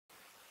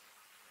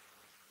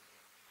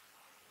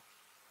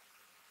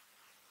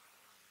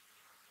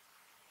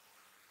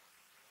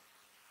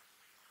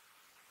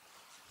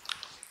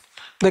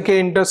देखिए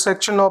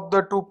intersection of the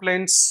two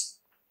planes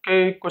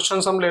के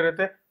questions हम ले रहे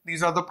थे.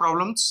 These are the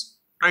problems,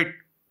 right.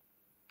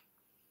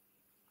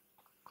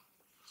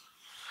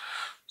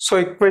 So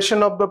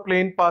equation of the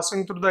plane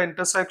passing through the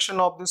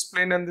intersection of this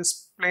plane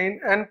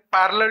and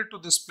parallel to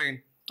this plane.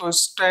 तो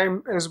इस time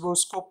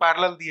उसको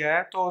parallel दिया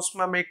है तो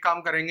उसमें हम एक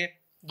काम करेंगे,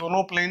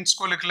 दोनों प्लेन्स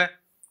को लिख लें.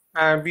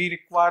 We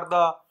require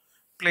the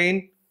plane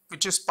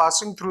which is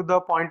passing through the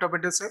point of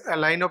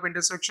line of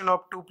intersection of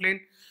two plane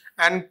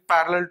and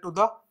parallel to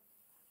the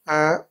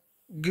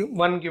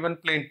one given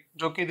plane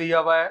जो कि दिया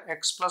हुआ है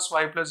x plus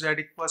Y plus Z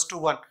equals to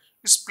 1.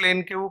 इस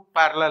plane के वो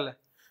parallel है.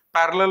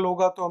 Parallel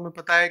होगा तो हमें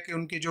पता है कि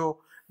उनकी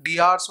जो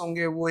drs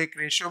होंगे वो एक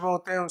रेशियो में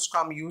होते हैं, उसका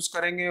हम यूज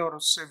करेंगे और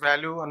उससे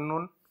वैल्यू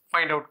अननोन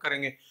फाइंड आउट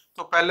करेंगे.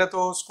 तो पहले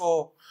तो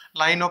उसको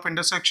line of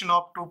intersection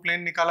of to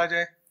plane निकाला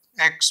जाए,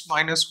 x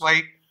minus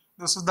Y.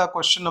 This is the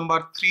question number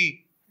 3.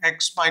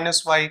 x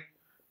minus Y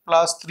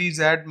plus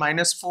 3z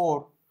minus 4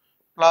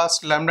 plus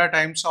lambda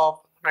times of,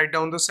 write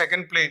down the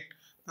second plane.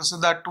 This is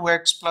the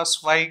 2x plus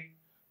y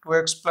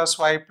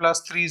plus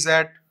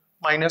 3z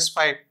minus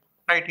 5,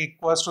 right,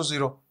 equals to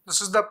 0.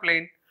 This is the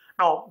plane.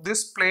 Now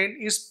this plane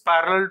is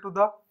parallel to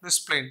this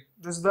plane.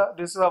 This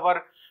is our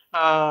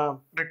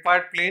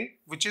required plane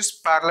which is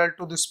parallel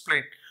to this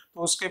plane. तो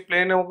उसके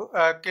plane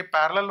के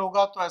parallel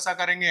होगा तो ऐसा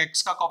करेंगे,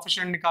 x का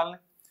coefficient निकाल लें.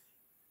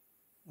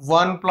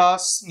 1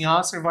 प्लस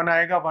यहाँ से 1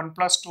 आएगा, 1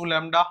 plus 2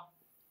 lambda,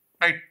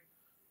 right,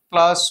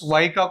 plus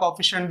y का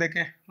कोफिशिएंट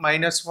देखें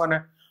 -1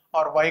 है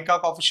और y का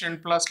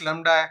कोफिशिएंट प्लस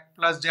लैम्डा है,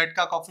 प्लस z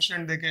का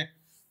कोफिशिएंट देखें,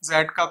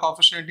 z का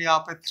कोफिशिएंट यहाँ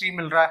पे 3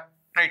 मिल रहा है,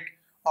 राइट,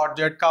 और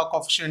z का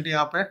कोफिशिएंट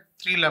यहाँ पे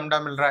 3 लैम्डा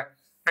मिल रहा है,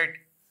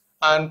 right,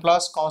 and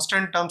plus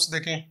constant terms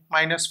देखें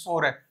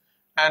 -4 है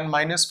and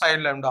 -5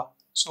 lambda.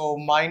 So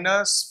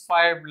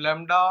 -5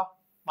 lambda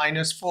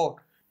 -4,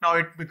 now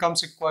it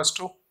becomes equals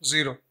to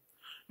 0.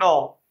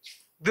 Now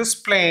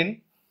this plane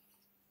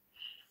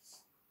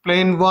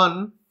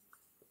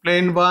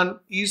 1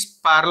 is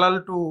parallel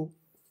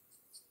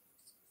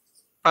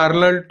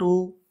to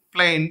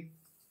plane,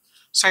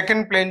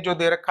 second plane जो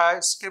दे रखा है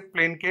इसके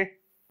प्लेन के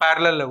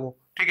पैरेलल है वो,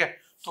 ठीक है.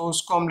 तो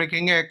उसको हम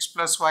लिखेंगे x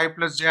plus Y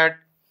plus Z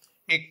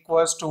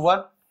equals to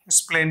 1.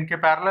 इस प्लेन के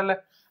पैरेलल है,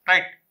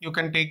 right. You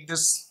can take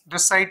this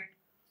side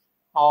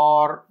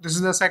और this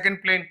is the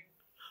second plane.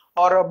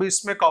 और अभी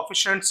इसमें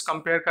कोफिशिएंट्स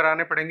कंपेयर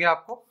कराने पड़ेंगे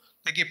आपको.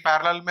 देखिए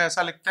पैरेलल में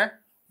ऐसा लिखते हैं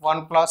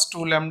 1 plus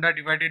 2 lambda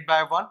divided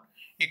by 1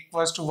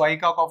 equals to y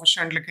का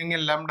कोफिशिएंट लिखेंगे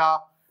lambda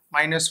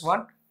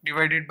 -1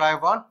 divided by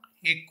 1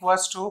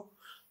 equals to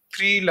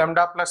 3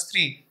 lambda plus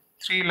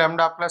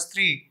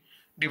 3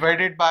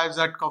 divided by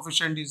z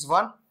coefficient is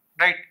 1,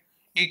 right,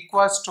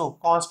 equals to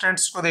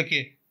constants को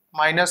देखिए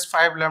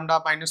 -5 lambda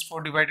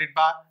 -4 divided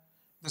by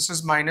this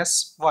is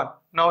 -1.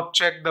 Now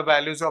check the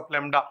values of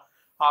lambda.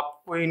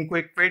 आपको इनको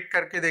equate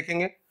करके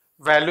देखेंगे,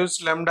 values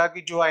lambda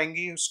की जो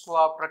आएंगी उसको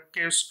आप रख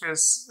के उसके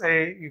से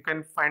you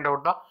can find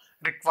out the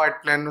required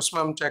plane.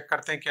 उसमें हम चेक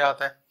करते हैं क्या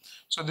आता है.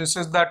 So this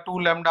is the 2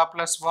 lambda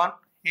plus 1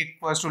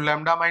 equals to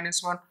lambda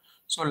 -1.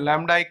 So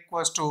lambda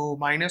equals to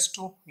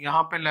 -2.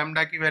 यहाँ पे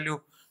लैम्डा की वैल्यू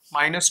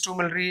 -2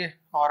 मिल रही है.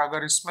 और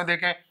अगर इसमें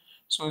देखें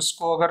सो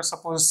इसको अगर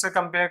सपोज इससे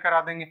कंपेयर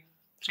करा देंगे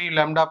 3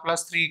 lambda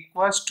plus 3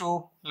 equals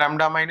to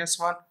lambda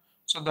 -1.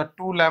 So the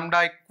 2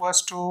 lambda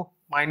equals to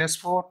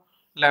 -4,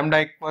 lambda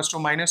equals to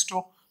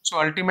 -2. So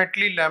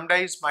ultimately lambda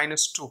is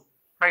 -2,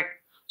 right?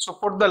 So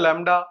put the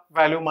lambda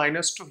value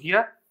 -2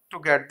 here to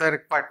get the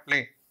required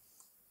plane.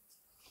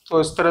 तो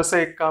इस तरह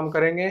से एक काम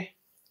करेंगे,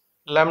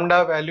 lambda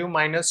value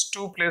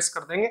 -2 प्लेस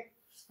कर देंगे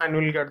and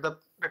we'll get the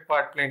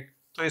required plane.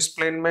 तो इस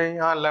प्लेन में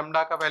यहाँ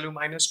lambda का वैल्यू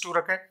 -2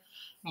 रखें,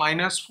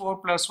 -4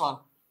 + 1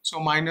 so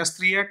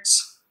 -3x,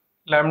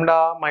 lambda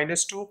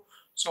 -2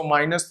 so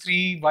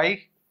 -3y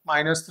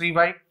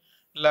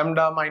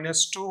lambda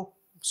 -2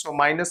 so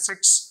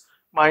 -6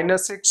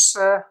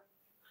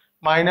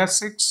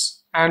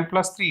 and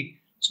 +3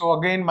 so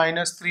again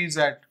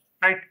 -3z,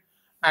 right,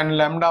 and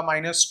lambda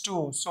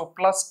 -2 so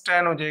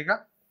 +10 हो जाएगा,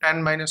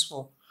 10 -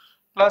 4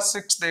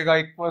 +6 देगा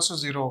इक्वल्स टू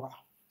 0 होगा.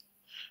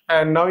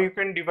 and now you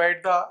can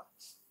divide the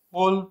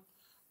whole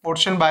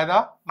portion by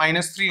the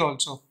 -3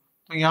 also.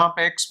 तो यहाँ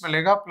पे x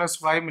मिलेगा प्लस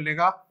y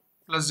मिलेगा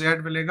plus z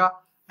मिलेगा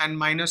and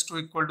 -2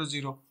 equal to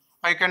 0.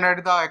 I can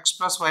add the x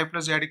plus y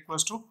plus z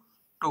equals to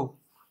 2.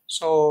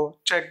 So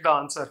check the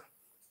answer.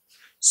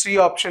 C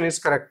option is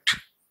correct.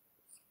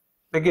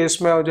 देखिए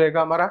इसमें हो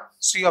जाएगा हमारा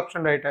C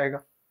option राइट आएगा.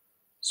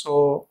 So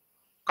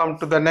come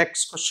to the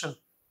next question.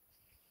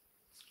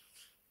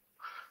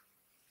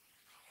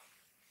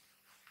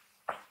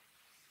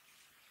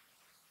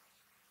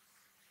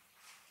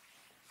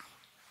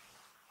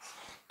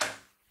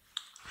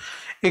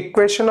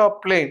 Equation of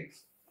plane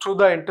through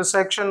the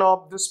intersection of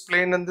this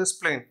plane and this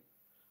plane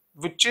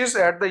which is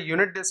at the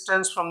unit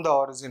distance from the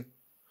origin.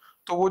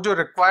 तो वो जो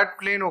required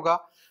plane होगा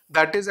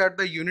that is at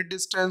the unit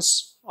distance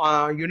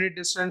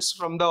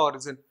from the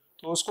origin.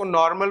 तो उसको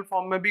normal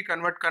form में भी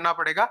convert करना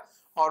पड़ेगा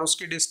और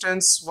उसकी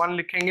distance 1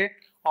 लिखेंगे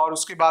और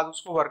उसके बाद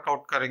उसको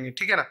वर्कआउट करेंगे,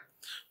 ठीक है ना.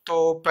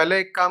 तो पहले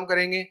एक काम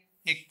करेंगे,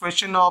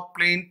 equation of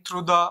plane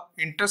through the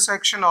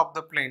intersection of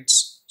the planes.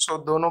 सो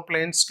दोनों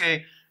प्लेन्स के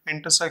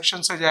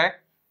इंटरसेक्शन से जाए,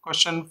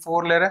 क्वेश्चन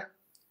 4 ले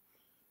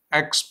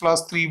रहे x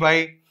plus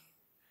 3y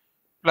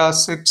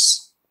plus 6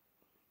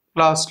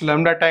 plus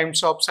lambda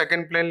times of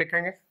second plane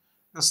लिखेंगे,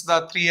 this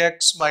the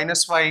 3x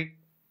minus Y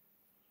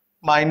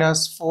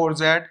minus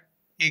 4z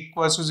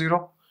equal to 0।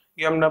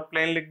 ये हमने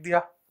plane लिख दिया,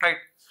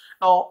 right.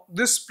 Now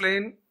this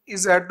plane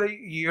is at the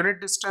unit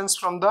distance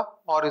from the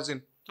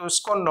origin, तो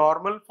इसको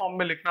normal form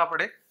में लिखना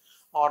पड़े,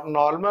 और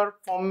नॉर्मल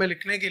फॉर्म में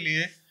लिखने के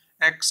लिए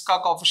x का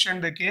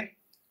कोफिशिएंट देखिए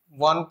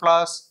 1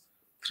 प्लस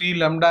 3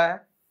 लैम्डा है,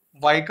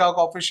 y का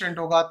कोफिशिएंट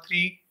होगा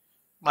 3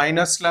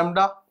 माइनस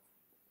लैम्डा,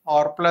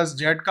 और प्लस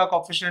z का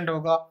कोफिशिएंट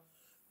होगा,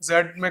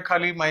 z में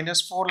खाली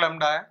माइनस 4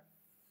 लैम्डा है,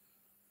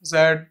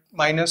 z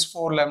minus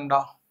 4 lambda,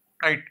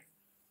 right.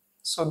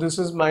 So this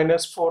is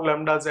minus 4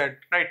 lambda z,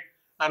 right,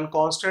 and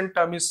constant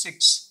term is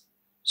 6,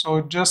 so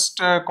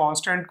just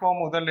constant को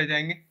हम उधर ले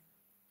जाएंगे,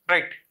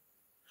 right।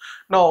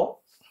 Now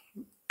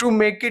to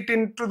make it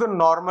into the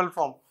normal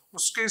form,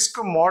 उसके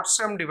इसको mod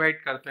से हम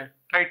divide करते हैं,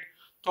 right।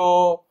 तो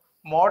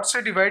mod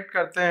से divide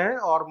करते हैं,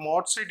 और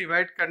mod से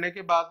divide करने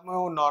के बाद में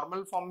वो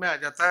normal form में आ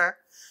जाता है,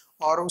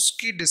 और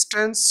उसकी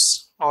distance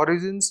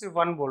origin से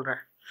 1 बोल रहे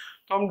हैं,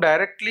 तो हम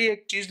डायरेक्टली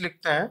एक चीज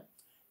लिखते हैं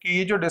कि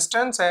ये जो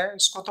डिस्टेंस है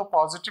इसको तो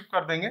पॉजिटिव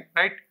कर देंगे,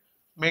 right,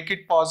 make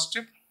it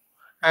positive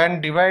and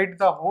divide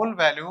the whole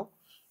value,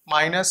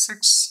 minus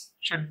 6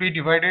 should be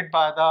divided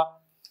by the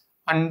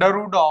under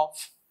root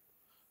of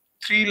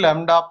 3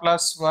 lambda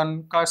plus 1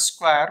 का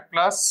square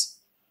plus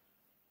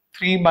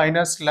 3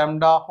 minus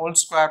lambda whole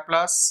square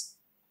plus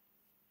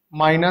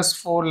minus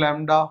 4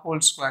 lambda whole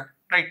square,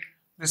 right.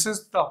 This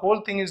is the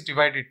whole thing is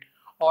divided,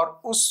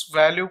 और उस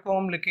value को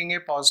हम लिखेंगे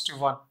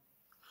positive 1,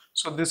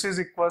 so this is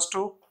equals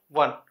to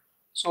 1।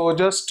 So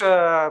just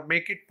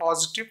make it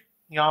positive,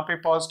 यहाँ पे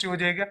positive हो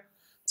जाएगा,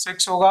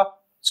 6 होगा,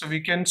 so we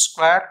can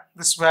square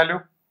this value,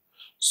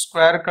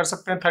 square कर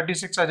सकते हैं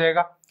 36 आ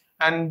जाएगा,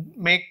 and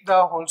make the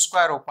whole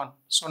square open,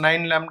 so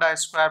 9 lambda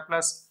square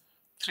plus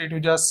 3 to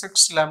जा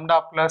 6 lambda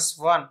plus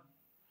 1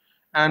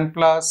 and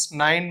plus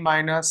 9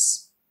 minus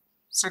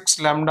 6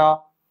 lambda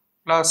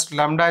plus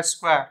lambda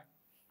square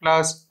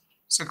plus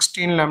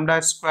 16 lambda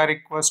square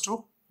equals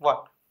to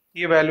 1,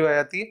 ये value आ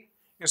जाती है।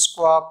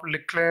 इसको आप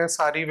लिख लें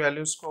सारी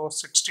वैल्यूज को,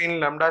 16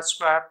 lambda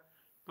square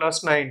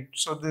plus 9,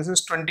 so this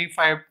is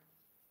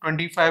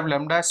 25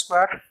 lambda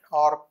square,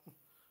 और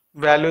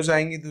वैल्यूज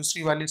आएंगी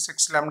दूसरी वाली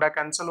 6 लैम्डा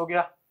कैंसिल हो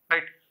गया,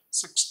 right.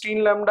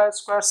 16 lambda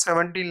square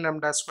 17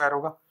 lambda square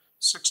होगा,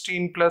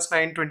 16 plus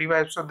 9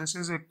 25, so this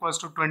is equal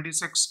to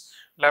 26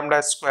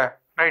 lambda square,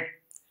 right,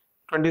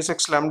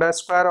 26 lambda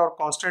square, और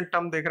कांस्टेंट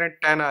टर्म देख रहे हैं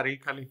 10 आ रही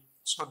खाली,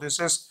 so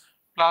this is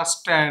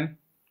plus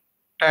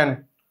 10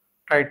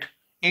 right,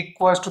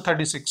 equals to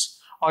 36,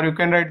 or you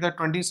can write the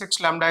 26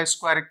 lambda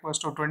square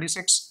equals to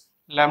 26,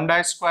 lambda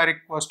square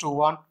equals to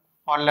 1,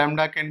 और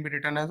lambda can be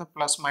written as a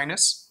plus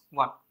minus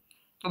 1।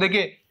 तो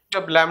देखिए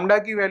जब lambda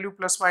की वैल्यू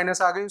प्लस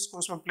माइनस आ गई उसको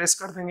उसमें place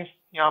कर देंगे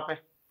यहाँ पे,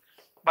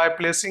 by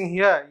placing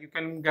here you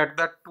can get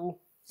the two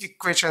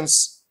equations।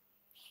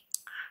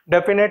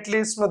 Definitely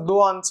इसमें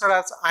दो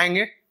आंसर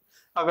आएंगे,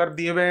 अगर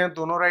दिए हुए हैं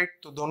दोनों राइट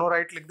तो दोनों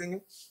राइट लिख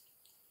देंगे।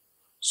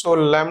 सो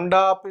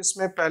lambda आप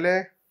इसमें पहले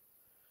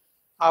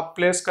आप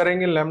प्लेस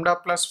करेंगे lambda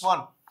plus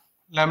 1,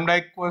 lambda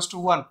equals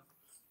to 1,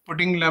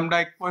 putting lambda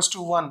equals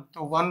to 1,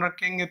 तो 1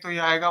 रखेंगे तो ये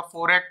आएगा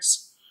 4x,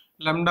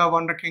 लैम्डा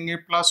 1 रखेंगे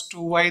प्लस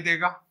 2y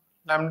देगा,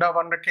 लैम्डा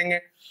 1 रखेंगे,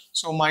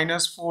 so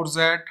minus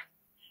 4z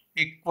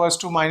equals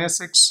to minus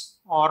 6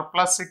 और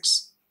plus 6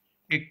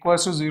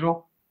 equals to 0,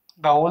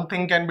 the whole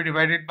thing can be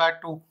divided by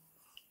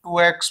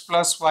 2x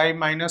plus y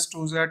minus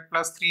 2z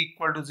plus 3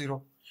 equal to 0,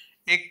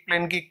 एक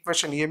प्लेन की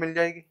इक्वेशन ये मिल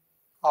जाएगी।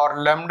 और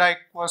lambda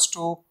equals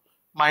to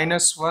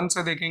minus 1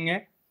 से देखेंगे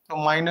तो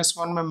माइनस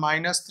 1 में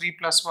minus 3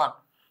 plus 1,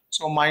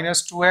 so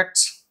minus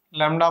 2x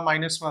lambda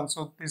minus 1,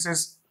 so this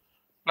is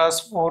plus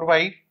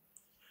 4y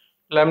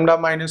lambda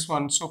minus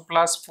 1, so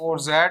plus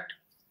 4z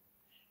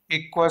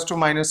equals to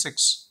minus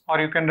 6,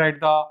 और you can write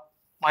the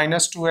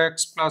minus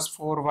 2x plus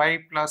 4y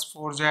plus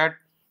 4z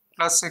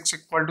plus 6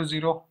 equal to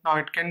 0। Now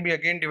it can be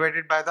again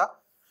divided by the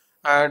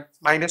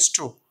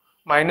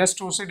minus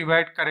 2 से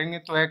divide करेंगे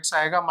तो x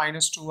आएगा,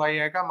 minus 2y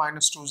आएगा,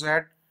 minus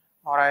 2z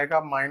और आएगा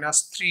minus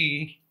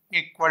 3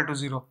 equal to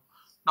 0।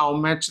 Now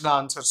match the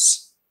answers,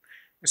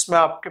 इसमें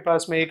आपके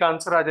पास में एक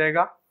आंसर आ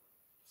जाएगा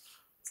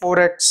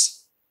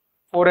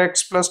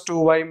 4x plus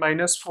 2y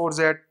minus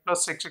 4z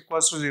plus 6 equal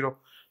to 0।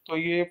 तो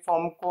ये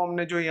फॉर्म को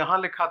हमने जो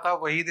यहाँ लिखा था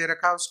वही दे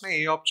रखा है उसने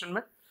ए ऑप्शन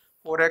में,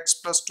 4x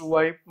plus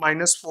 2y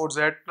minus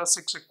 4z plus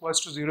 6 equal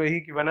to 0 he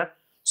given है,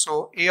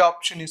 सो ए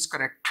ऑप्शन इज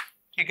करेक्ट।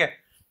 ठीक है,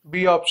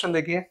 बी ऑप्शन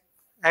देखिए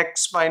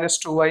x minus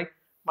 2y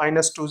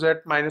minus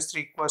 2z minus 3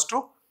 equal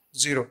to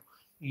 0,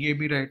 ये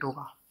भी राइट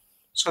होगा।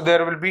 So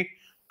there will be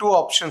 2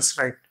 options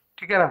right.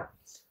 ठीक है ना।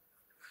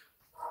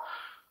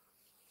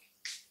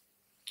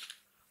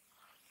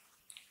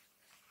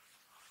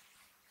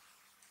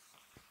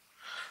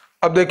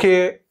 अब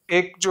देखिए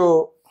एक जो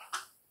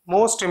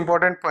most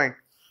important point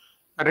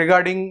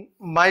regarding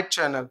my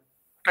channel,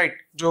 right,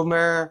 जो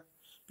मैं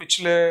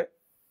पिछले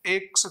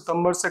 1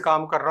 सितंबर से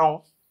काम कर रहा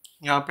हूँ,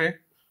 यहाँ पे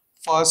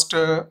 1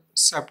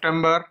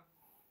 सितंबर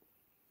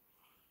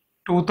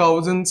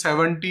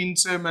 2017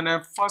 से मैंने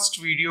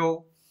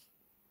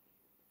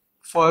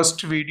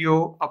फर्स्ट वीडियो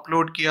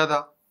अपलोड किया था,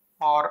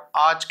 और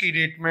आज की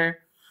डेट में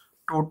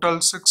टोटल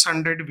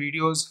 600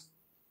 वीडियोस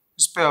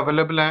इस पे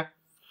अवेलेबल हैं,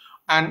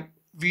 and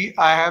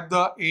I have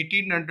the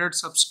 1800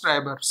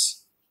 subscribers.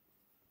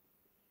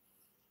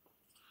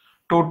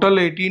 Total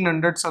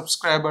 1800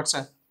 subscribers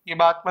हैं। ये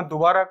बात मैं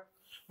दोबारा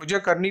मुझे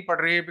करनी पड़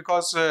रही है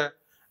because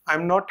I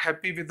am not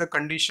happy with the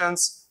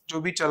conditions जो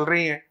भी चल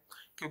रही हैं,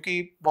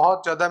 क्योंकि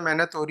बहुत ज़्यादा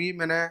मेहनत हो रही है।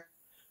 मैंने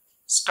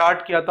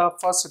स्टार्ट किया था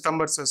 1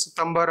 सितंबर से,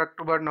 सितंबर,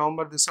 अक्टूबर,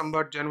 नवंबर,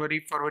 दिसंबर, जनवरी,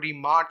 फरवरी,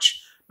 मार्च,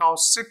 now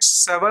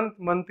 6-7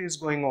 month is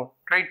going on,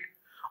 right.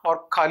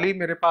 और खाली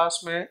मेरे पास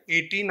में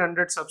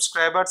 1800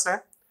 सब्सक्राइबर्स हैं,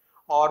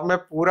 और मैं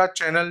पूरा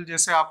चैनल,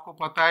 जैसे आपको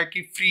पता है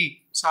कि फ्री,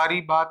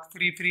 सारी बात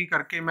फ्री फ्री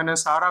करके मैंने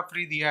सारा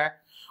फ्री दिया है,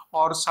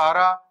 और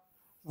सारा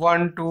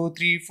 1 2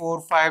 3 4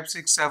 5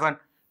 6 7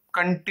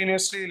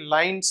 कंटिन्यूसली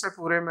लाइन से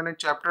पूरे मैंने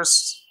चैप्टर्स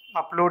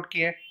अपलोड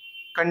किए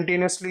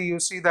continuously. You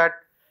see that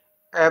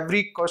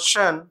every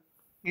question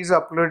is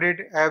uploaded,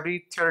 every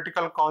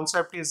theoretical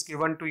concept is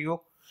given to you,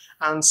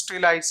 and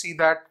still I see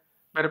that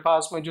मेरे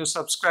पास में जो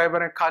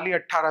सब्सक्राइबर हैं खाली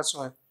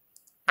 1800 हैं,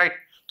 राइट।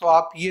 तो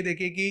आप ये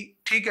देखिए कि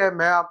ठीक है,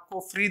 मैं आपको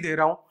फ्री दे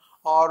रहा हूँ,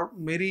 और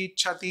मेरी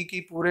इच्छा थी कि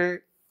पूरे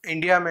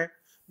इंडिया में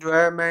जो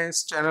है मैं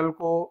इस चैनल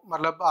को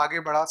मतलब आगे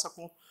बढ़ा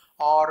सकूँ,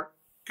 और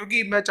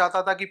क्योंकि मैं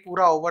चाहता था कि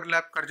पूरा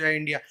ओवरलैप कर जाए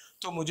इंडिया,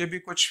 तो मुझे भी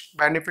कुछ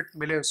बेनिफिट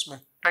मिले उसमें,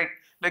 राइट।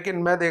 लेकिन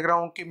मैं देख रहा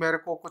हूँ कि मेरे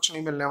को कुछ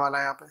नहीं मिलने वाला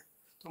है यहाँ पे।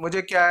 तो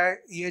मुझे क्या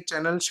है, ये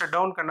चैनल शट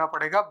डाउन करना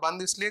पड़ेगा,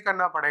 बंद इसलिए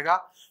करना पड़ेगा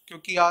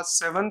क्योंकि आज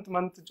 7th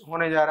मंथ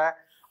होने जा रहा है,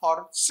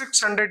 और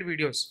 600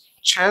 वीडियोस,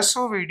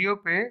 600 वीडियो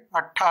पे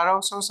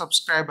 1800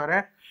 सब्सक्राइबर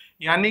है,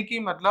 यानी कि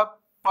मतलब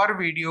पर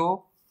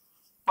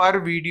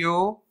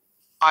video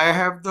I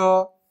have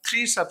the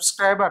 3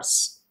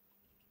 subscribers.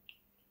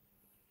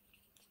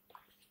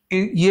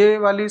 ये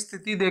वाली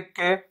स्थिति देख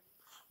के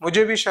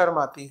मुझे भी शर्म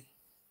आती है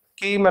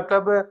कि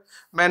मतलब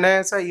मैंने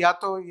ऐसा, या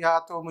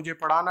तो मुझे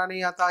पढ़ाना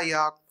नहीं आता,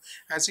 या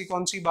ऐसी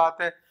कौन सी बात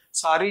है।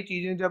 सारी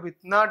चीजें जब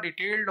इतना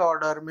डिटेल्ड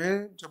ऑर्डर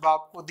में जब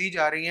आपको दी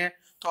जा रही हैं,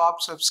 तो आप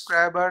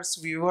सब्सक्राइबर्स,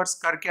 व्यूअर्स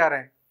कर क्या रहे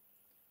हैं,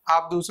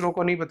 आप दूसरों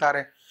को नहीं बता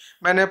रहे।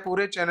 मैंने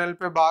पूरे चैनल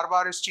पे बार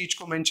बार इस चीज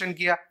को मेंशन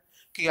किया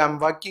कि I am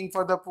working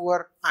for the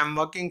poor, I am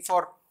working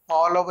for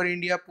all over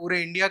India,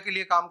 पूरे इंडिया के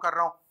लिए काम कर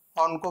रहा हूँ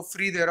और उनको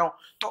फ्री दे रहा हूँ।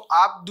 तो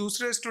आप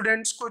दूसरे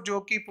स्टूडेंट्स को जो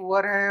कि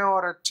पुअर हैं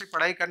और अच्छी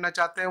पढ़ाई करना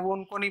चाहते हैं, वो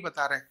उनको नहीं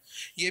बता रहे हैं।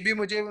 ये भी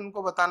मुझे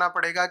उनको बताना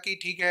पड़ेगा कि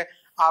ठीक है,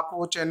 आप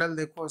वो चैनल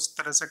देखो, इस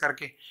तरह से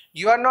करके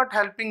you are not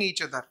helping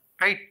each other,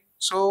 right.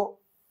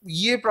 सो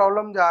ये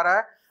प्रॉब्लम जा रहा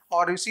है,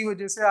 और इसी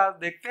वजह से आज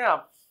देखते हैं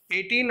आप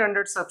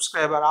 1800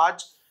 सब्सक्राइबर।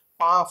 आज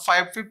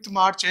 5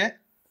 मार्च है,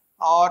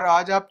 और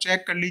आज आप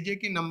चेक कर लीजिए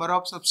कि नंबर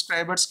ऑफ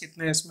सब्सक्राइबर्स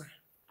कितने हैं इसमें,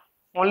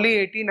 ओनली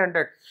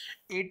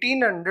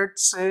 1800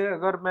 से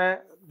अगर मैं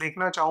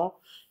देखना चाहूँ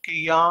कि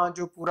यहाँ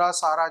जो पूरा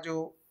सारा जो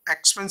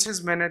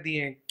एक्सपेंसेस मैंने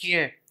किए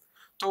हैं,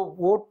 तो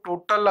वो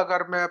टोटल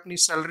अगर मैं अपनी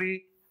सैलरी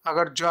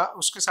अगर जो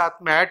उसके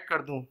साथ में ऐड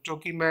कर दूं, जो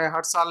कि मैं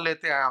हर साल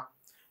लेते आया,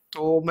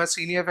 तो मैं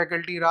सीनियर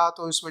फैकल्टी रहा,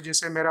 तो इस वजह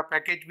से मेरा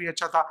पैकेज भी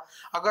अच्छा था,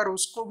 अगर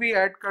उसको भी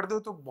ऐड कर दूं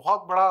तो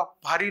बहुत बड़ा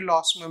भारी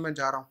लॉस में मैं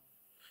जा रहा हूँ।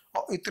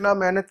 और इतना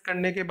मेहनत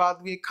करने के बाद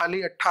भी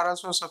खाली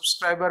 1800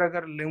 सब्सक्राइबर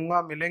अगर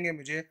लूँगा, मिलेंगे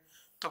मुझे,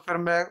 तो फिर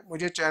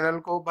मुझे चैनल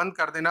को बंद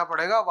कर देना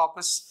पड़ेगा,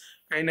 वापस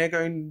कहीं ना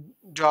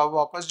कहीं जॉब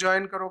वापस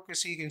ज्वाइन करो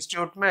किसी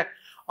इंस्टीट्यूट में,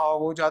 और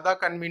वो ज़्यादा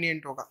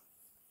कन्वीनियंट होगा।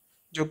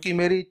 जो कि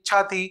मेरी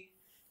इच्छा थी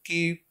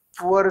कि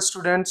पुअर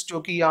स्टूडेंट्स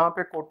जो कि यहाँ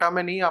पे कोटा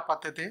में नहीं आ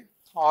पाते थे,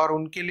 और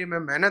उनके लिए मैं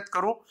मेहनत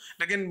करूं,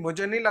 लेकिन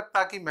मुझे नहीं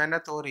लगता कि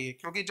मेहनत हो रही है,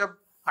 क्योंकि जब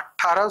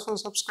 1800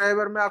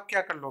 सब्सक्राइबर में आप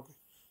क्या कर लोगे,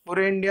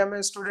 पूरे इंडिया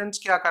में स्टूडेंट्स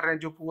क्या कर रहे हैं,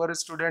 जो पुअर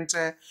स्टूडेंट्स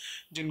हैं,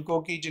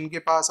 जिनके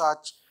पास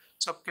आज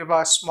सबके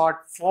पास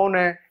स्मार्टफोन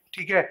है,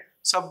 ठीक है,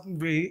 सब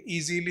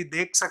इजीली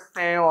देख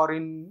सकते हैं, और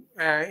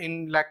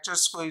इन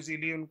लेक्चर्स को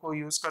इजीली उनको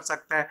यूज कर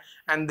सकते हैं,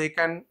 and they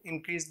can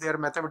increase their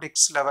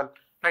mathematics level,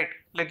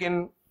 right.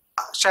 लेकिन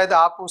शायद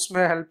आप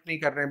उसमें हेल्प नहीं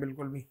कर रहे हैं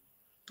बिल्कुल भी।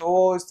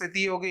 तो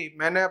स्थिति हो गई,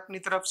 मैंने अपनी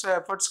तरफ से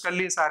एफर्ट्स कर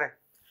लिए सारे,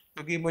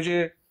 क्योंकि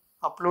मुझे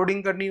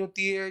अपलोडिंग करनी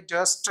होती है,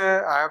 just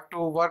I have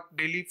to work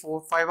daily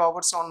 4-5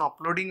 hours on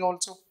uploading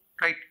also,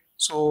 right.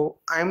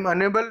 So I am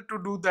unable to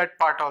do that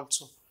part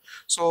also.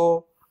 So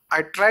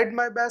I tried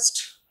my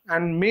best,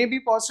 and may be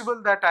possible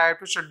that I have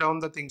to shut down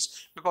the things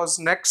because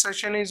next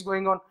session is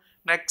going on.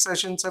 next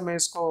session से मैं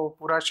इसको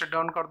पूरा shut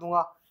down कर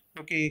दूंगा,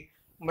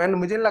 क्योंकि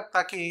मुझे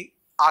लगता कि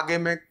आगे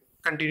मैं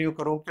कंटिन्यू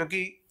करूं,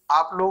 क्योंकि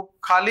आप लोग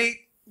खाली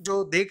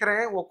जो देख रहे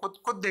हैं वो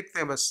खुद देखते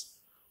हैं, बस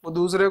वो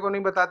दूसरे को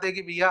नहीं बताते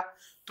कि भैया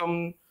तुम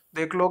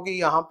देख लो कि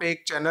यहाँ पे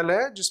एक चैनल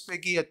है जिसपे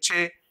कि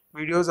अच्छे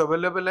वीडियोस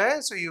अवेलेबल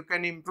है, so you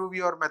can improve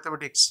your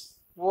mathematics.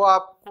 वो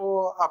आपको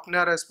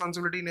अपना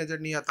रेस्पॉन्सिबिलिटी नजर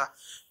नहीं आता,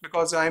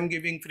 because I am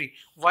giving free.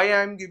 Y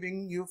I am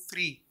giving you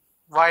free,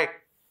 Y?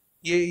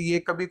 ये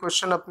कभी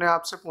क्वेश्चन अपने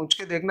आप से पूछ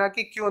के देखना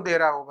कि क्यों दे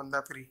रहा है वो बंदा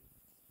फ्री।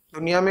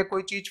 दुनिया में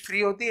कोई चीज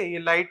फ्री होती है? ये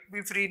लाइट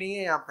भी फ्री नहीं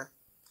है, यहाँ पे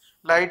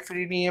लाइट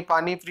फ्री नहीं है,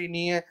 पानी फ्री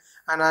नहीं है,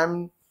 and I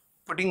am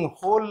putting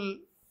whole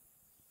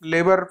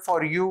labor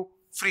for you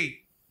free.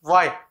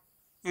 Why?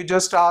 You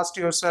just asked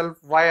yourself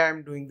why I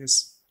am doing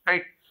this,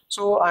 right?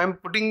 So I am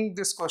putting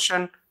this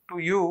question to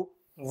you,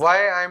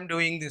 why I am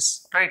doing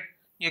this, right?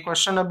 ये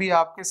question अभी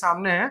आपके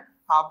सामने है,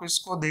 आप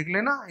इसको देख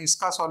लेना,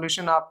 इसका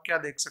सॉल्यूशन आप क्या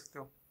देख सकते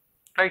हो,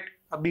 राइट?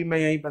 अभी मैं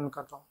यही बंद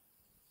करता हूँ।